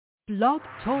Blog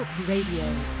Talk Radio.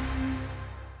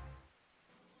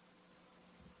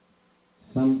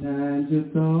 Sometimes your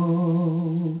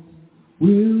thoughts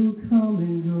will come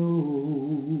and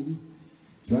go.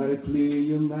 Try to clear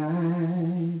your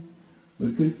mind,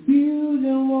 but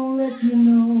confusion won't let you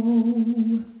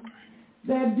know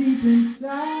that deep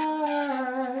inside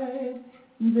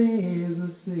there's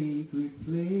a sacred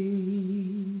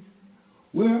place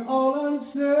where all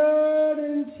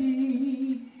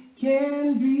uncertainty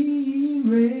can be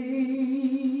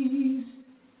erased.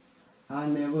 I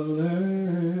never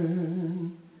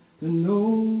learned to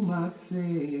know myself,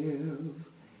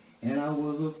 and I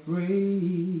was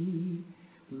afraid.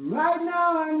 But right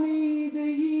now I need to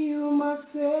heal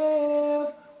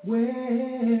myself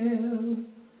well,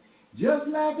 just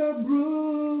like a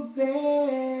brook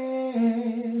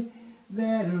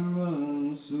that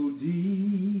runs so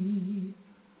deep.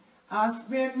 I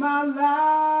spent my life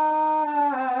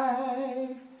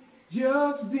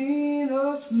just being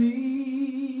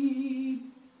asleep.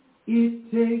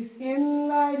 It takes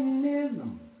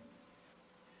enlightenism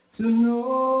to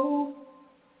know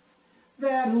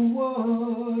that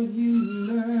what you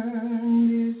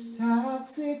learn is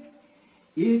toxic.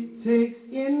 It takes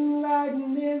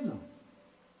enlightenism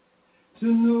to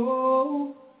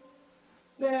know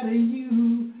that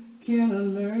you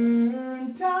can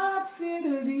learn toxicity.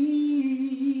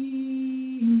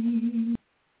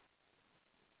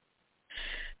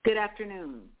 Good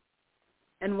afternoon,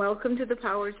 and welcome to the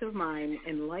Powers of Mind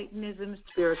Enlightenism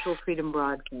Spiritual Freedom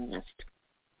Broadcast.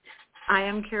 I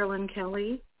am Carolyn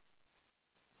Kelly,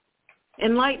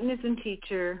 Enlightenism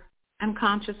teacher and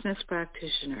consciousness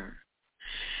practitioner,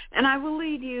 and I will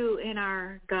lead you in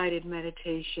our guided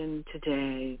meditation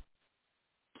today.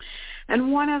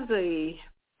 And one of the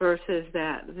verses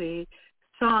that the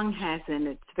song has in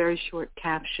its very short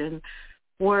caption,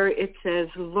 where it says,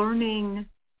 learning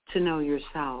to know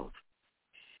yourself.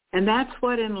 And that's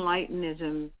what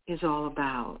Enlightenism is all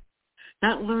about.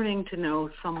 Not learning to know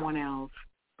someone else,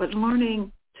 but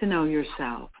learning to know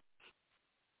yourself.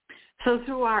 So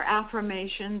through our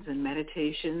affirmations and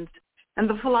meditations and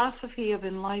the philosophy of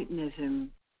Enlightenism,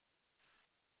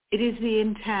 it is the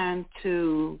intent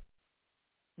to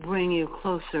bring you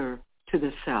closer to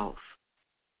the self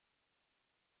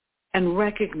and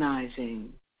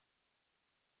recognizing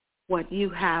what you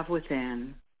have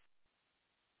within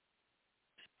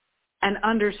and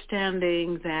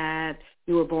understanding that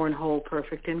you were born whole,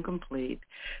 perfect, and complete,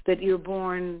 that you're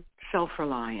born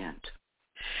self-reliant.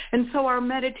 And so our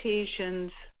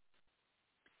meditations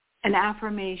and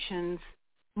affirmations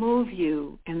move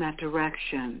you in that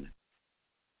direction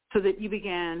so that you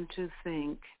begin to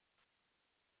think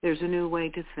there's a new way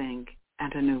to think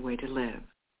and a new way to live.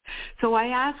 So I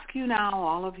ask you now,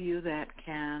 all of you that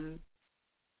can,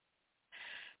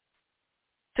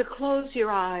 to close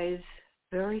your eyes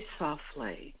very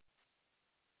softly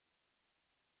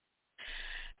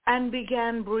and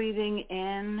begin breathing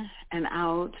in and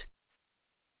out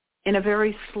in a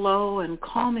very slow and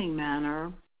calming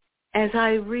manner as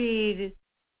I read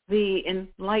the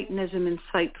Enlightenism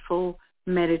Insightful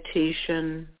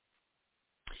Meditation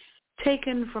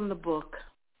taken from the book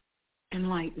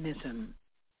Enlightenism.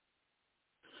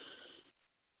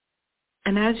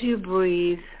 And as you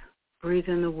breathe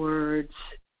in the words,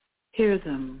 hear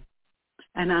them,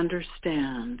 and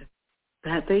understand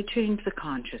that they change the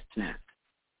consciousness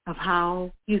of how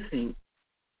you think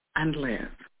and live.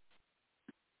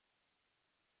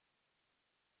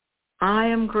 I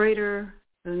am greater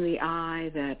than the I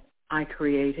that I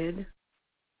created.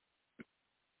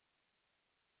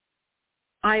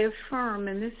 I affirm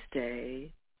in this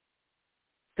day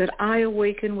that I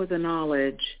awaken with the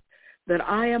knowledge that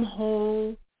I am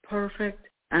whole, perfect,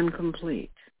 and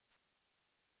complete.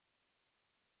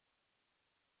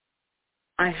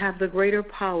 I have the greater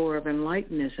power of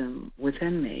Enlightenism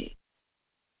within me.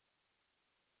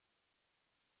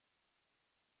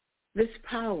 This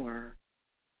power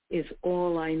is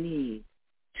all I need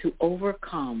to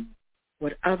overcome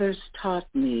what others taught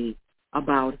me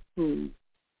about who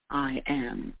I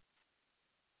am.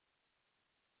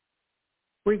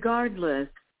 Regardless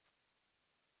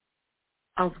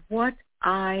of what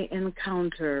I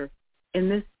encounter in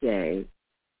this day,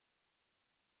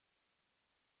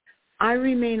 I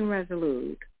remain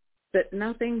resolute that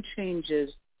nothing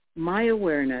changes my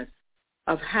awareness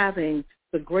of having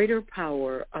the greater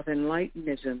power of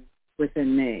Enlightenism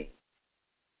within me.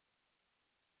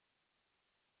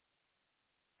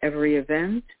 Every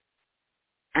event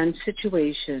and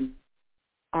situation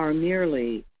are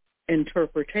merely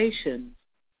interpretations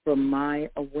from my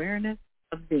awareness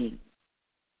of being.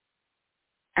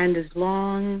 And as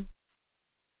long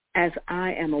as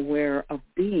I am aware of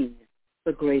being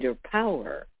the greater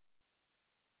power,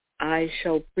 I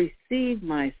shall perceive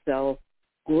myself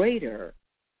greater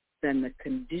than the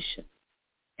condition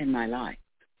in my life.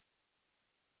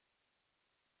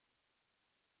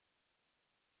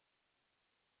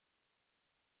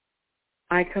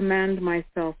 I command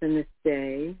myself in this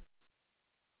day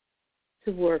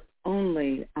to work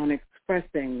only on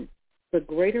expressing the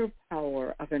greater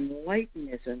power of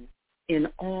enlightenism in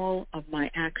all of my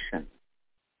actions.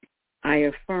 I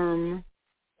affirm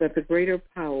that the greater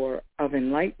power of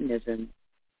enlightenism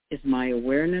is my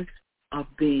awareness of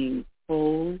being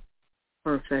whole,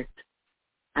 perfect,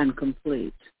 and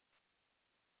complete.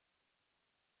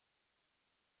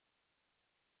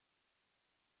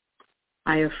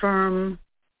 I affirm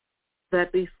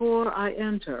that before I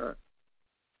enter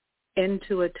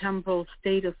into a temporal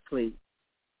state of sleep,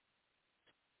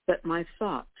 that my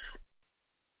thoughts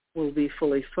will be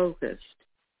fully focused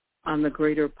on the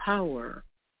greater power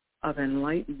of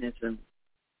enlightenism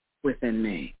within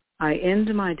me. I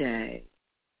end my day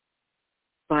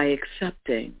by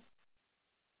accepting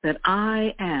that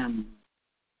I am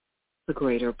the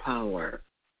greater power.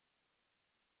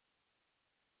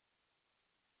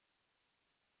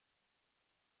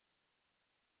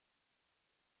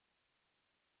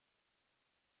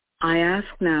 I ask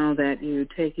now that you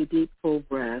take a deep, full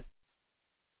breath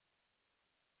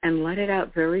and let it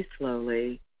out very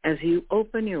slowly as you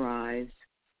open your eyes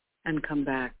and come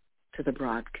back to the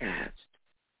broadcast.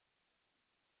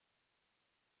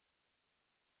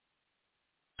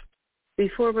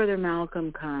 Before Brother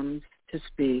Malcolm comes to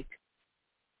speak,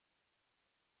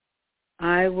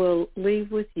 I will leave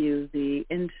with you the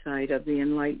insight of the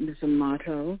Enlightenism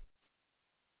motto.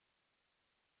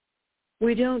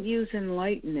 We don't use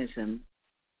Enlightenism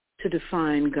to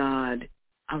define God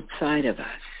outside of us.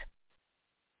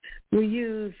 We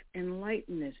use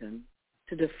Enlightenism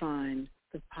to define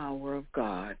the power of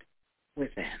God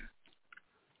within.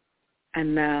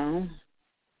 And now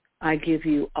I give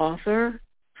you author,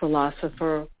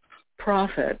 philosopher,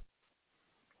 prophet,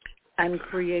 and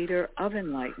creator of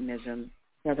Enlightenism,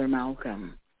 Brother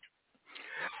Malcolm.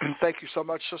 Thank you so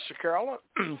much, Sister Carolyn.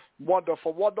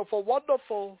 Wonderful, wonderful,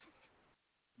 wonderful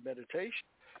meditation.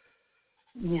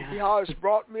 Yeah. See how it's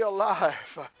brought me alive.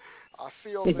 I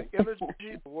feel the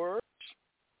energy of the words,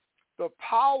 the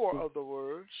power of the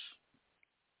words,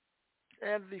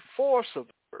 and the force of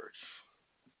the words.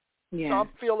 Yeah. So I'm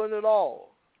feeling it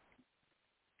all.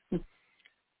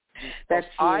 That's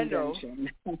the I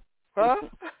intention. know. Huh?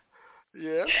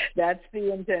 Yeah. That's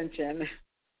the intention.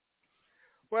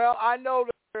 Well, I know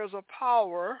that there's a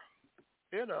power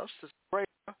in us that's greater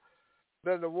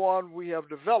than the one we have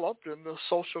developed in the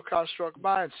social construct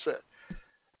mindset.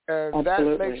 And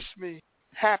Absolutely. that makes me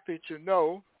happy to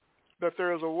know that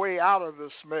there is a way out of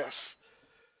this mess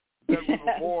that we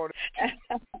were born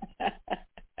into.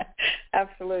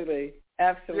 Absolutely.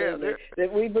 Absolutely. Yeah,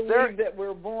 that we believe that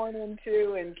we're born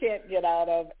into and can't get out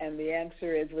of, and the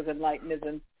answer is with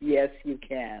Enlightenism, yes, you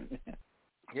can.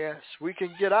 Yes, we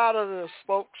can get out of this,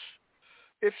 folks,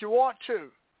 if you want to.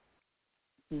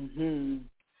 Mm-hmm.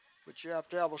 But you have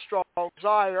to have a strong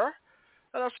desire,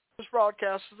 and that's what this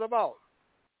broadcast is about.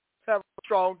 Have a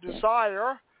strong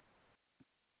desire to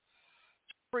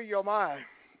free your mind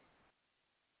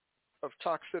of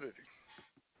toxicity.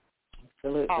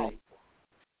 Absolutely.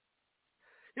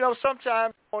 You know,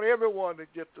 sometimes I want everyone to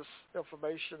get this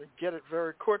information and get it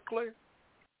very quickly.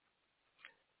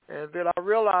 And then I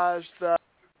realized that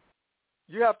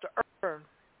you have to earn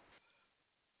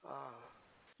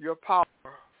your power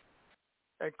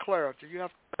and clarity. You have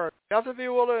to earn it. You have to be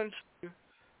willing to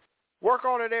work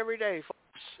on it every day, folks.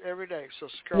 Every day. So,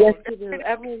 yes, you do.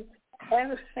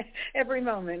 Every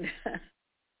moment.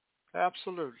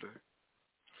 Absolutely.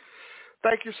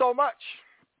 Thank you so much.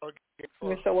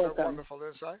 You're so welcome. Wonderful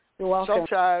insight. You're welcome.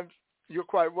 Sometimes you're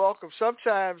quite welcome.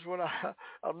 Sometimes when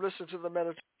I'm listening to the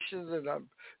meditations and I'm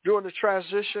doing the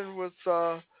transition with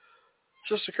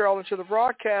Sister Carolyn to the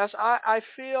broadcast, I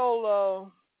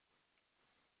feel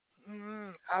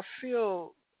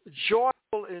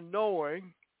joyful in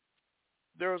knowing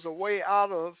there's a way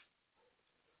out of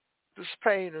this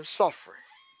pain and suffering.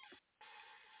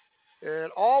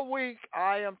 And all week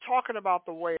I am talking about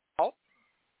the way out,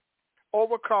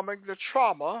 overcoming the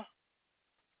trauma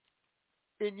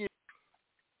in you.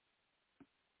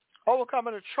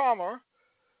 Overcoming the trauma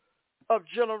of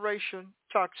generation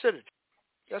toxicity.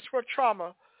 That's where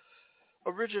trauma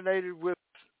originated with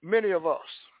many of us.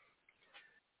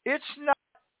 It's not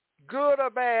good or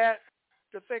bad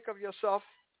to think of yourself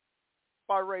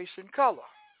by race and color.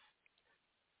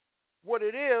 What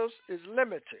it is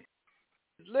limiting.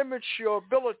 limits your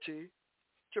ability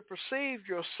to perceive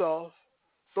yourself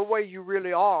the way you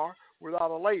really are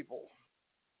without a label.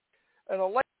 And a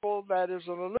label that is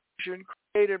an illusion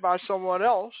created by someone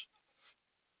else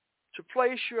to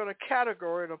place you in a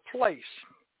category, in a place.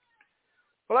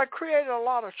 But I created a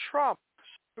lot of trauma.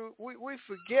 We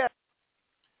forget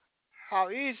how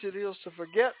easy it is to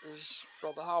forget, as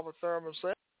Brother Howard Thurman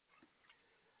said.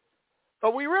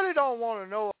 But we really don't want to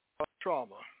know about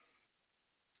trauma.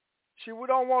 See, we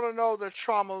don't want to know that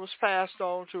trauma was passed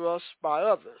on to us by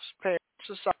others, parents,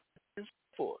 society, and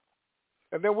so forth.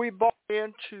 And then we bought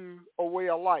into a way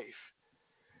of life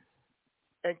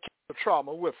and keep the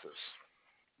trauma with us.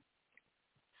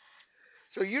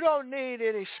 So you don't need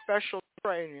any special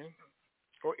training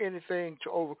or anything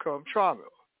to overcome trauma.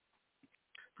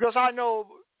 Because I know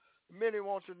many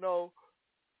want to know,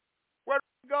 where do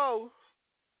we go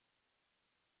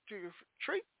to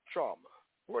treat trauma?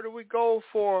 Where do we go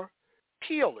for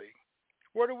healing?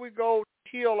 Where do we go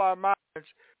to heal our minds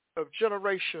of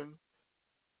generation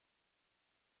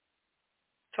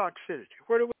toxicity?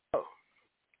 Where do we go?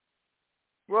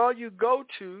 Well, you go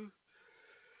to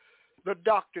the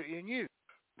doctor in you,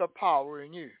 the power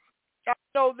in you. I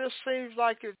know this seems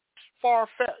like it's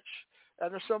far-fetched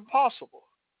and it's impossible.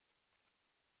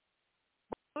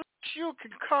 But you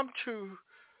can come to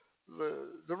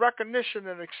the recognition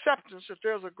and acceptance that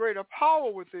there's a greater power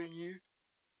within you,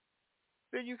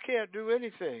 then you can't do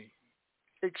anything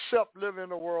except live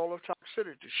in a world of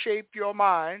toxicity, to shape your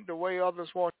mind the way others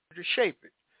want you to shape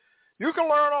it. You can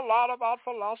learn a lot about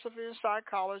philosophy and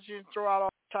psychology and throw out all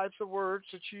types of words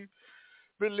that you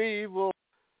believe will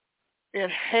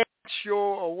enhance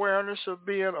your awareness of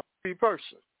being a free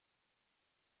person.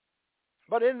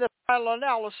 But in the final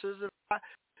analysis,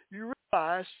 you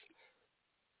realize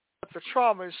that the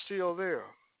trauma is still there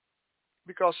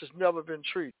because it's never been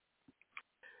treated.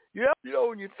 You know,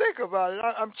 when you think about it,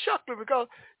 I'm chuckling because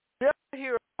you ever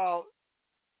hear about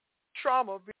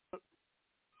trauma being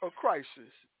a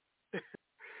crisis.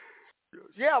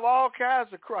 You have all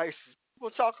kinds of crises.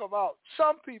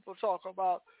 Some people talk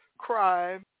about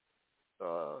crime,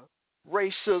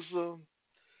 racism,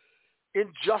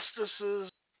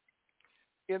 injustices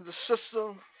in the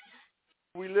system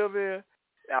we live in.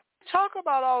 Now, talk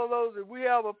about all of those, and we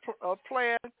have a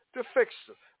plan to fix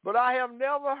them. But I have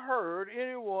never heard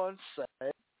anyone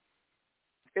say,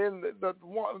 in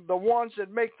the ones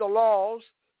that make the laws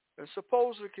and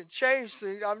supposedly can change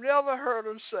things, I've never heard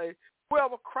them say, we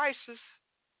have a crisis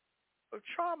of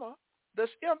trauma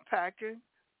that's impacting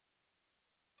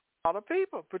a lot of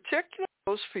people, particularly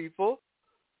those people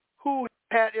who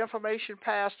had information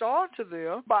passed on to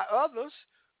them by others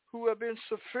who have been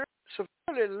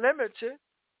severely limited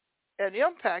and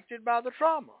impacted by the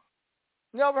trauma.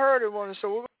 Never heard anyone say,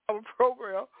 we're going to have a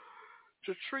program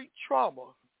to treat trauma.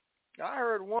 I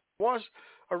heard once,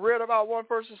 I read about one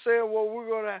person saying, well, we're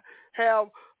going to have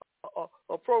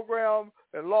a program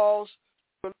and laws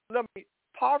to eliminate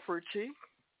poverty.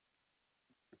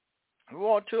 We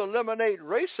want to eliminate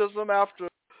racism after,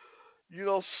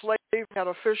 slavery had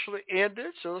officially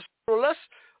ended. So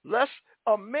let's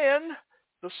amend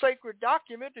the sacred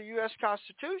document, the U.S.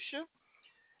 Constitution,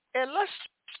 and let's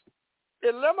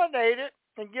eliminate it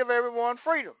and give everyone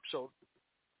freedom. So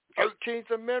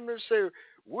 13th Amendment says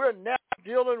we're now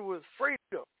dealing with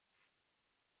freedom.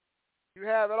 You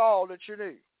have it all that you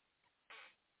need.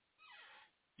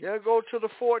 Then go to the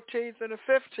 14th and the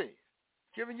 15th,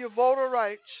 giving you voter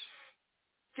rights,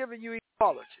 giving you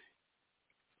equality.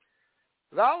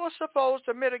 That was supposed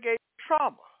to mitigate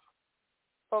trauma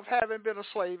of having been a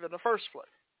slave in the first place.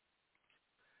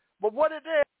 But what it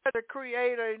did to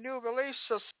create a new belief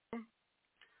system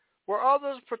where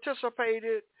others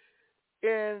participated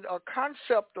in a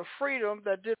concept of freedom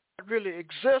that did not really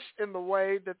exist in the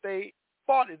way that they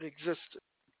thought it existed.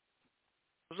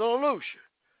 It was an illusion.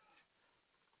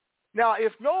 Now,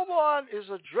 if no one is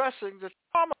addressing the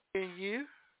trauma in you,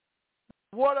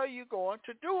 what are you going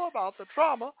to do about the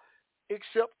trauma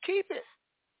except keep it?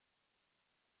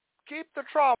 Keep the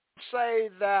trauma. Say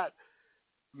that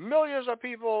millions of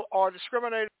people are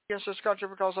discriminated against this country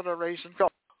because of their race and color.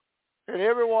 And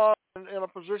everyone in a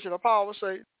position of power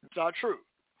say, it's not true.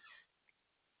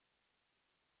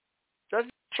 That's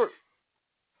not true.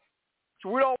 So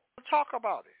we don't want to talk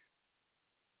about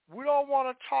it. We don't want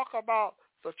to talk about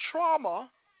the trauma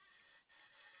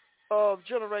of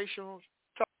generational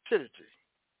toxicity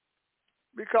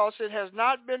because it has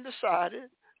not been decided,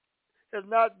 has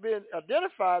not been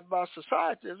identified by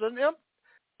society as an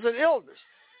illness.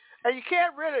 And you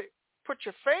can't really put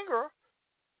your finger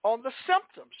on the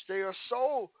symptoms. They are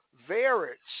so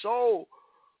varied, so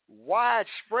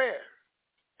widespread.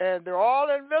 and they're all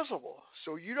invisible.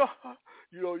 So you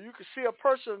can see a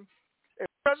person, a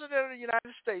president of the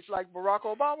United States like Barack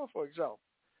Obama, for example,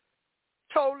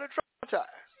 totally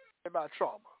traumatized by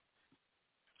trauma,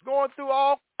 going through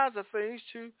all kinds of things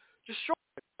to destroy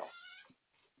himself.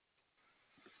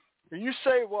 And you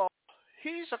say, well,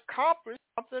 he's accomplished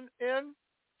something in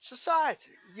society.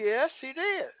 Yes, he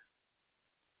did.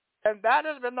 And that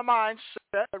has been the mindset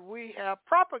that we have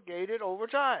propagated over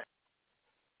time.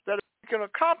 That if we can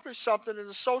accomplish something in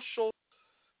the social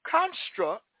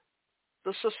construct,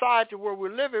 the society where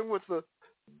we're living with the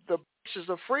basis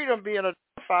of freedom being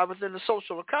identified within the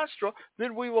social construct,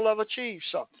 then we will have achieved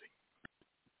something.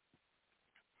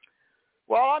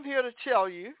 Well, I'm here to tell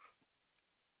you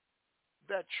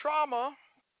that trauma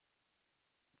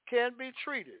can be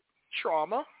treated.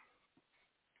 Trauma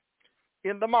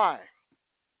in the mind.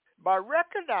 By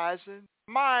recognizing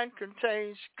the mind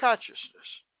contains consciousness.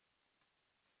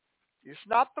 It's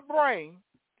not the brain.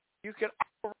 You can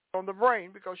operate on the brain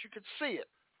because you can see it.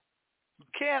 You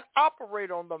can't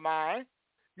operate on the mind.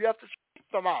 You have to treat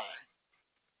the mind.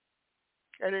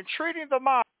 And in treating the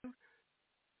mind,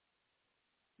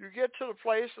 you get to the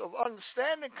place of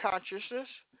understanding consciousness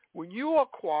when you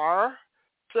acquire,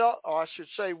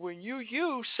 when you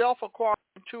use self-acquired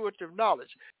intuitive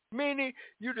knowledge, meaning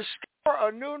you discover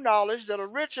a new knowledge that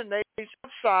originates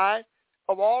outside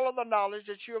of all of the knowledge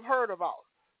that you have heard about.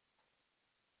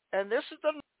 And this is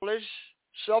the knowledge,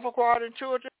 self-acquired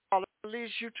intuitive knowledge, that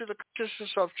leads you to the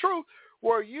consciousness of truth,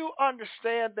 where you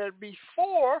understand that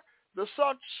before the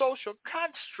social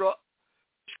construct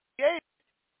was created,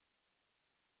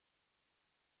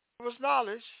 was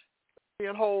knowledge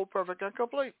being whole, perfect, and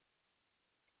complete.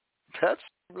 That's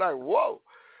like, whoa,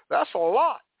 that's a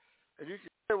lot. And you can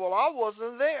say, well, I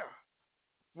wasn't there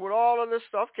when all of this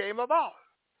stuff came about.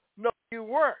 No, you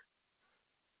weren't.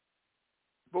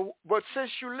 But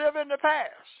since you live in the past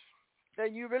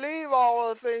and you believe all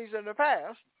of the things in the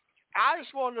past, I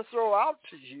just wanted to throw out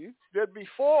to you that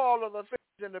before all of the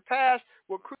things in the past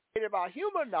were created by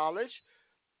human knowledge,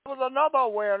 there was another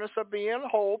awareness of being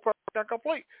whole, perfect, and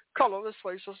complete, colorless,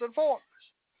 faceless, and formless.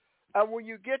 And when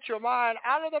you get your mind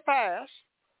out of the past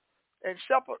and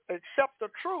accept the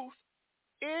truth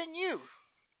in you,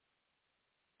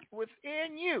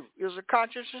 within you is a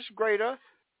consciousness greater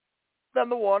than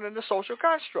the one in the social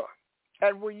construct.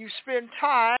 And when you spend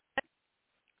time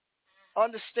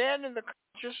understanding the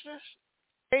consciousness,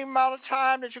 the same amount of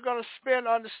time that you're going to spend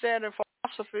understanding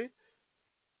philosophy,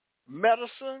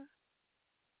 medicine,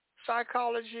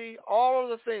 psychology, all of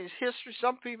the things, history,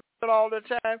 some people spend all their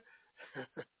time.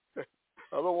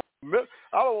 I don't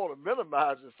want to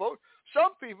minimize it, folks.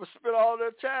 Some people spend all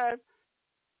their time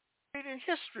reading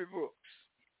history books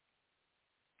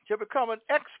to become an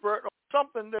expert on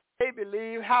something that they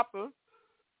believe happened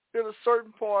in a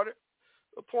certain point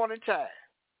in time.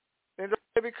 And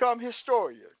they become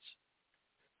historians.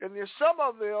 And then some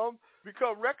of them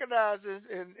become recognized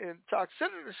in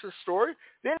Toxicity story,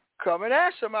 then come and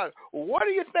ask somebody, what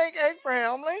do you think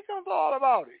Abraham Lincoln thought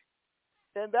about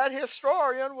it? And that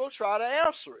historian will try to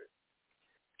answer it.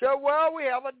 So, well, we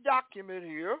have a document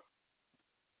here,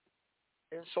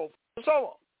 and so forth and so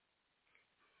on.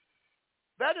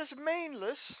 That is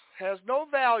meaningless, has no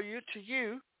value to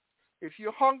you if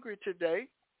you're hungry today,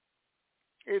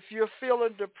 if you're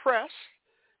feeling depressed,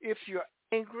 if you're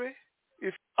angry,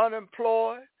 if you're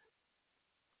unemployed,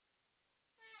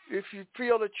 if you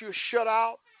feel that you're shut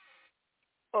out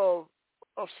of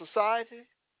society.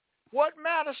 What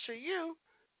matters to you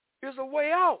is a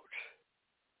way out.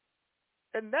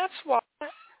 And that's why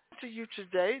to you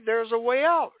today, there's a way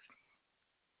out.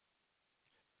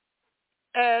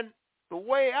 And the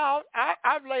way out,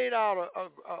 I've laid out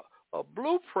a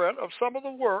blueprint of some of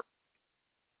the work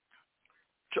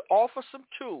to offer some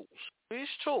tools. These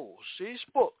tools, these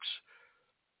books,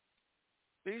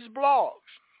 these blogs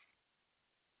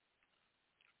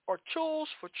are tools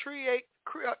for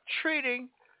treating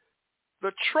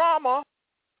the trauma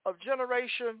of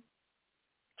generation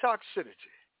toxicity.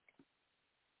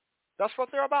 That's what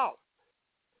they're about.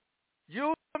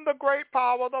 Using the great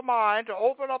power of the mind to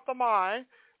open up the mind.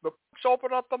 The books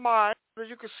open up the mind so that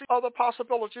you can see other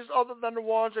possibilities other than the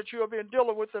ones that you have been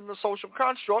dealing with in the social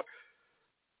construct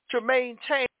to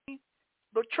maintain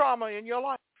the trauma in your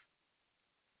life.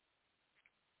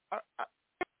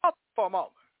 For a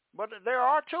moment, but there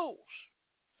are tools.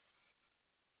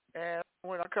 And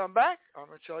when I come back, I'm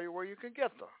going to tell you where you can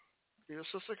get them. Dear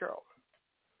Sister Carol.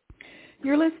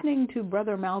 You're listening to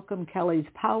Brother Malcolm Kelly's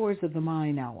Powers of the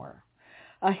Mind Hour,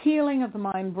 a Healing of the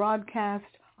Mind broadcast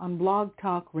on Blog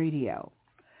Talk Radio.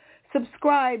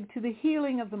 Subscribe to the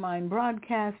Healing of the Mind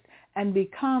broadcast and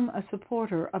become a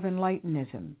supporter of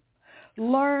Enlightenism.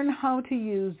 Learn how to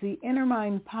use the inner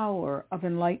mind power of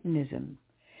Enlightenism.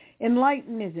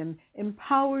 Enlightenism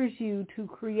empowers you to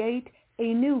create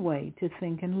a new way to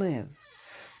think and live.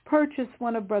 Purchase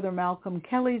one of Brother Malcolm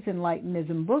Kelly's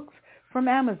Enlightenism books from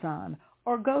Amazon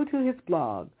or go to his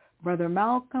blog, Brother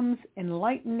Malcolm's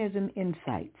Enlightenism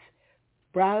Insights.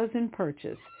 Browse and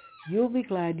purchase. You'll be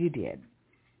glad you did.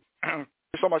 Thank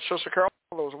you so much, Sister Carol,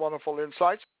 for those wonderful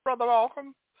insights. Brother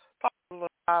Malcolm, popular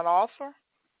author.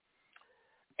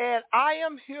 And I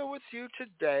am here with you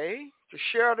today to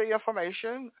share the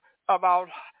information about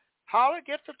how to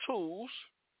get the tools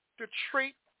to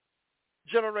treat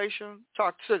generation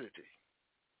toxicity,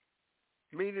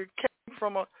 meaning it came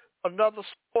from another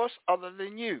source other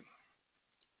than you.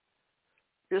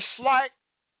 It's like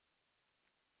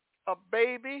a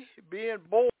baby being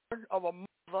born of a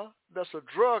mother that's a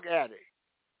drug addict.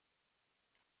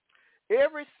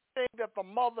 Everything that the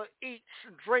mother eats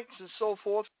and drinks and so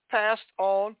forth passed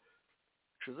on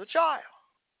to the child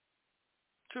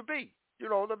to be,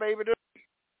 the baby to be.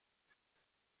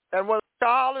 And when the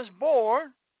child is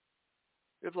born,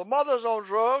 if the mother's on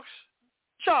drugs,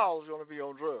 the child's going to be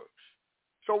on drugs.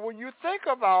 So when you think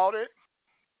about it,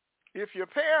 if your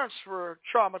parents were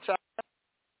traumatized,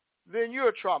 then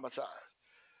you're traumatized.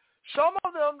 Some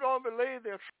of them don't believe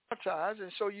they're traumatized,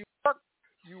 and so you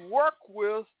work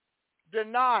with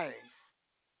denying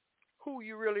who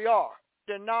you really are,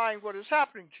 denying what is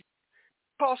happening to you.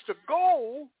 Because the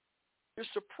goal is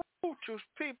to prove to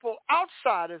people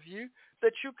outside of you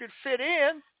that you can fit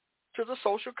in to the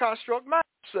social construct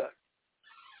mindset.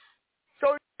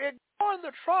 So ignoring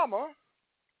the trauma,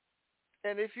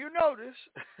 and if you notice,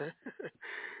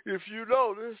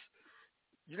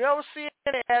 you never see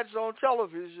any ads on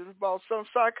television about some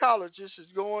psychologist is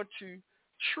going to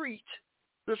treat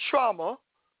the trauma,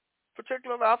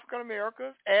 particularly of African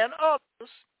Americans and others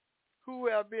who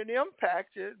have been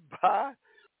impacted by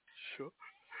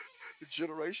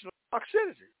generational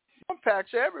toxicity. It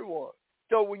impacts everyone.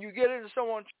 So when you get into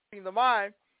someone treating the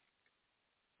mind,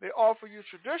 they offer you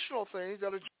traditional things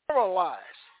that are generalized,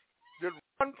 that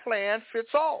one plan fits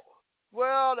all.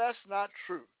 Well, that's not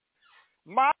true.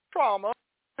 My trauma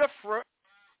is different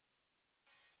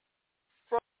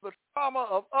from the trauma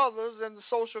of others in the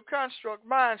social construct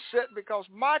mindset because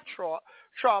my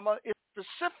trauma is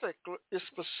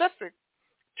specific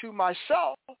to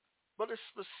myself, but it's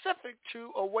specific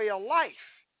to a way of life.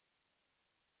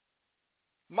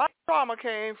 My trauma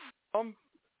came from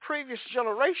previous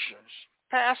generations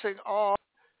passing on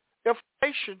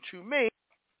information to me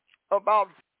about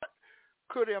what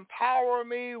could empower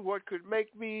me, what could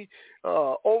make me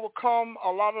overcome a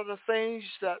lot of the things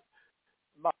that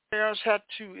my parents had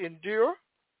to endure,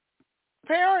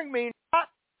 preparing me not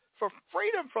for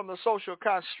freedom from the social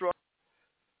construct,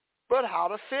 but how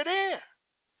to fit in,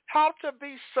 how to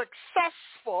be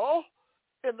successful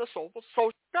in the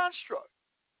social construct.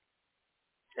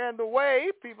 And the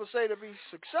way people say to be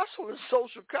successful in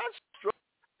social construct,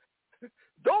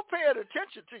 don't pay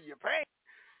attention to your pain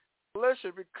unless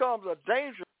it becomes a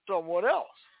danger to someone else.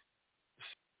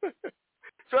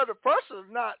 So the person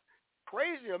is not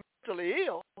crazy or mentally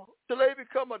ill till they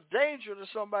become a danger to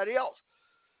somebody else.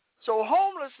 So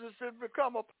homelessness has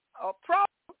become a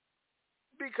problem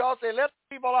because they let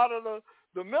people out of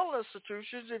the mental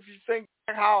institutions. If you think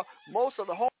how most of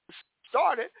the homeless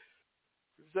started,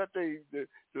 that the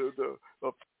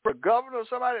governor or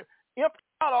somebody emptied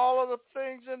out all of the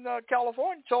things in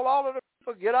California, told all of the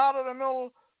people, get out of the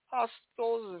mental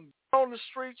hospitals and go on the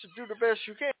streets and do the best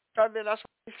you can. And then that's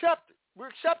what we accepted. We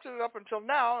accepted it up until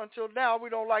now. Until now, we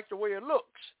don't like the way it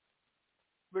looks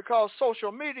because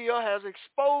social media has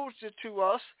exposed it to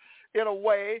us in a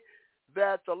way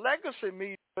that the legacy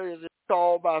media, as it's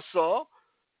called by some,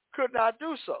 could not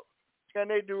do so. And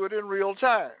they do it in real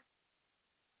time.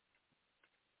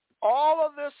 All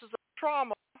of this is a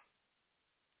trauma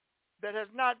that has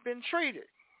not been treated.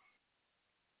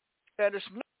 And it's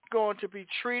not going to be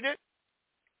treated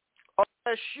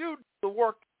unless you do the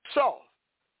work yourself.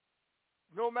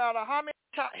 No matter how many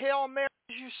Hail Marys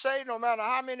you say, no matter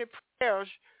how many prayers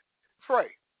you pray,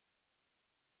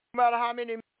 no matter how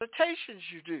many meditations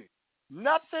you do,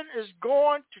 nothing is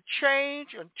going to change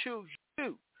until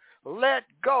you let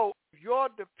go of your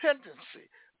dependency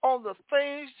on the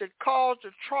things that caused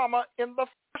the trauma in the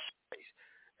first place.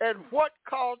 And what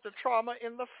caused the trauma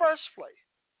in the first place?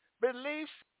 Beliefs,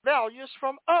 values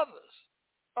from others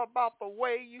about the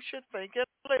way you should think and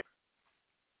live.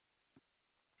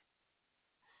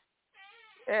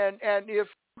 And if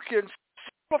you can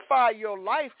simplify your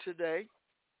life today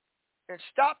and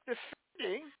stop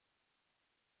defending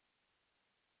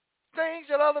things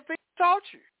that other people taught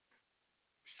you.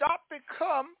 Stop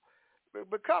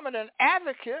becoming an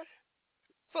advocate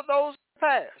for those in the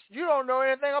past. You don't know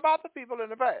anything about the people in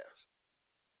the past.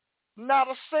 Not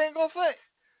a single thing.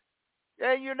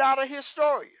 And you're not a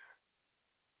historian.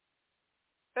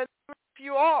 And if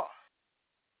you are,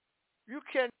 you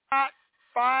cannot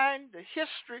find the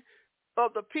history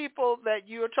of the people that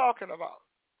you are talking about.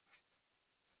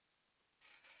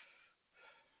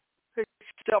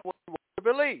 Except what you want to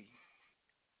believe.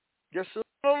 This is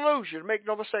an illusion. Make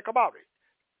no mistake about it.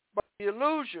 But the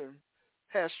illusion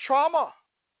has trauma.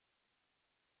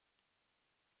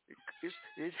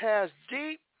 It has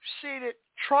deep-seated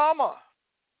trauma.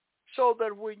 So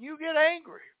that when you get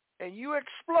angry and you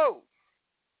explode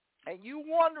and you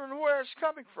wondering where it's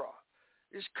coming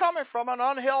from an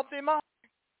unhealthy mind.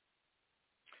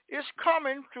 It's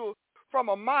coming from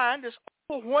a mind that's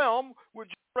overwhelmed with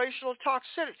generational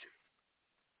toxicity.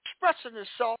 Expressing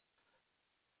itself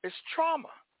as trauma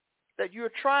that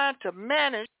you're trying to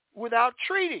manage without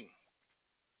treating.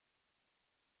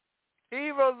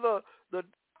 Even the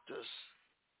doctors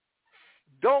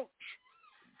don't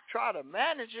try to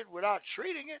manage it without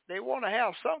treating it. They want to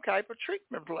have some type of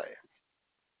treatment plan.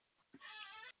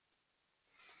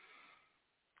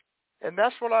 And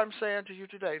that's what I'm saying to you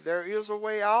today. There is a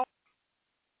way out.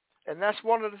 And that's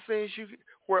one of the things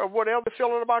where whatever you're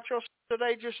feeling about yourself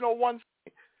today, just know one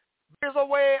thing. There's a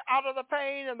way out of the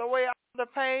pain, and the way out of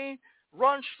the pain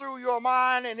runs through your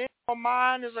mind, and in your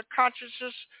mind is a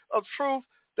consciousness of truth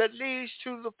that leads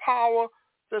to the power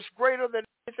that's greater than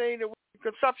anything that we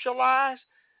can conceptualize.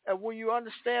 And when you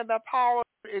understand that power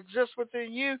exists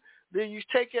within you, then you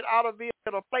take it out of being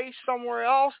at a place somewhere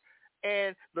else,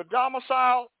 and the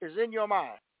domicile is in your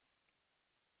mind.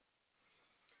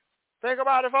 Think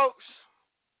about it, folks,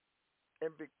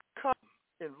 and become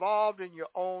involved in your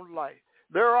own life.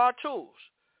 There are tools.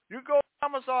 You go to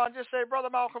Amazon and just say, Brother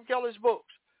Malcolm Kelly's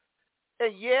books.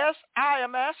 And yes, I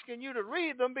am asking you to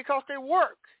read them because they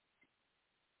work.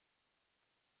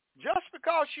 Just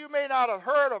because you may not have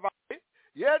heard about it,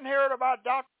 you hadn't heard about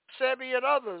Dr. Sebi and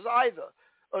others either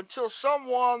until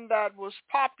someone that was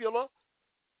popular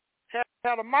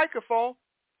had a microphone,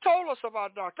 told us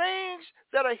about dark things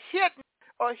that are hidden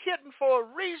for a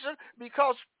reason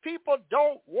because people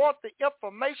don't want the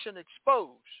information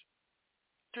exposed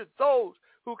to those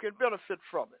who can benefit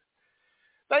from it.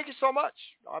 Thank you so much.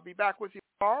 I'll be back with you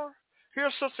tomorrow.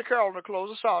 Here's Sister Carol to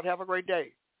close us out. Have a great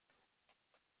day.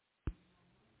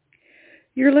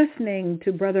 You're listening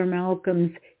to Brother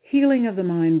Malcolm's Healing of the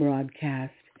Mind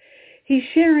broadcast. He's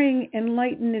sharing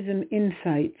Enlightenism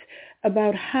insights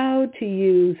about how to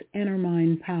use inner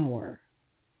mind power.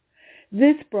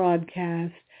 This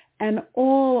broadcast and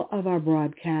all of our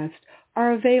broadcasts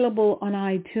are available on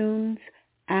iTunes,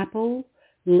 Apple,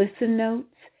 Listen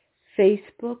Notes,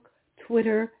 Facebook,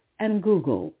 Twitter, and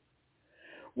Google.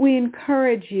 We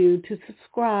encourage you to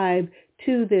subscribe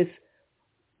to this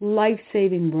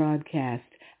life-saving broadcast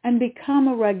and become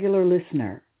a regular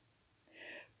listener.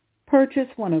 Purchase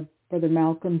one of Brother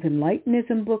Malcolm's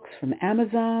Enlightenism books from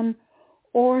Amazon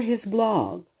or his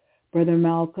blog, Brother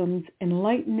Malcolm's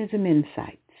Enlightenism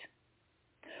Insights.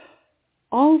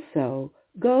 Also,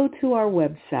 go to our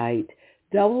website,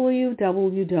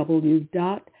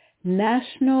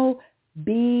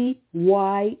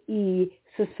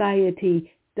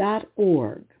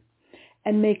 www.nationalbyesociety.org,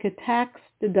 and make a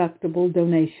tax-deductible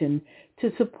donation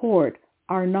to support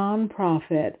our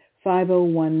nonprofit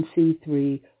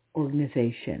 501c3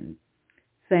 organization.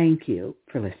 Thank you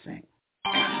for listening.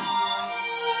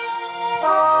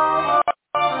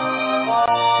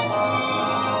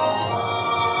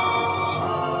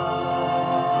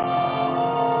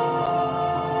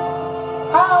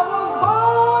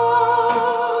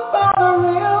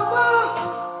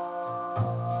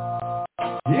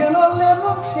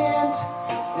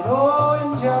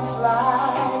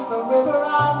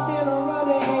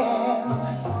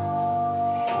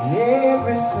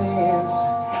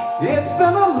 It's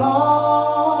been a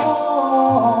long